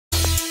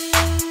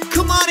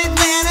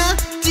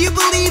Do you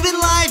believe in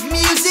live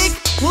music?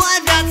 Well,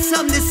 I've got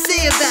something to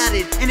say about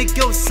it, and it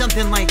goes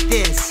something like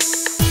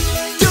this.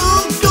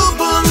 Don't go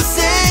for the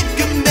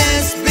second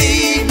best,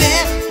 baby.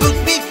 Book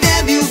me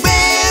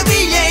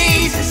February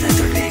 8th,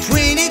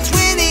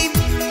 2020.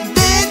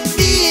 Let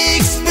me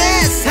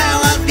express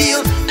how I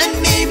feel, and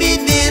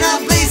maybe then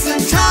I'll play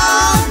some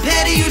Tom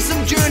Petty or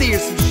some Journey or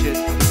some shit.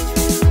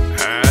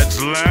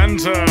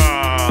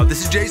 Atlanta!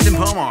 This is Jason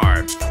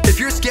Pomar. If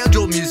your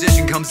scheduled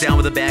musician comes down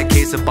with a bad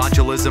case of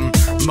botulism,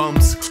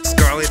 mumps,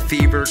 scarlet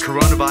fever,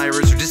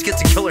 coronavirus, or just gets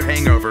a killer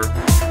hangover,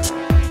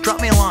 drop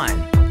me a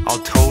line. I'll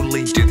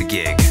totally do the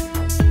gig.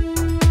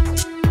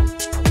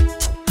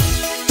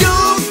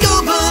 Don't go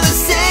for the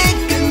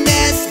second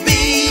best,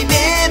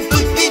 baby.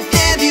 Book me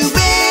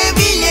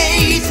February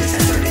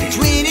 8th,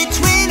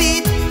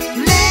 2020.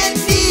 Let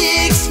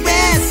me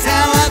express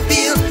how I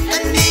feel,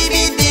 and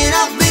maybe then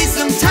I'll play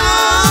some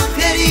Tom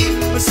Petty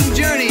or some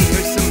Journey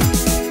or some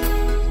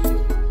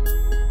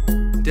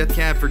Death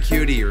Cab for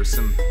Cutie or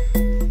some, I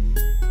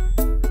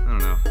don't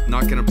know,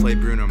 not gonna play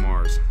Bruno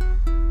Mars.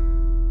 I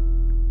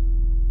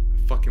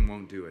fucking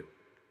won't do it.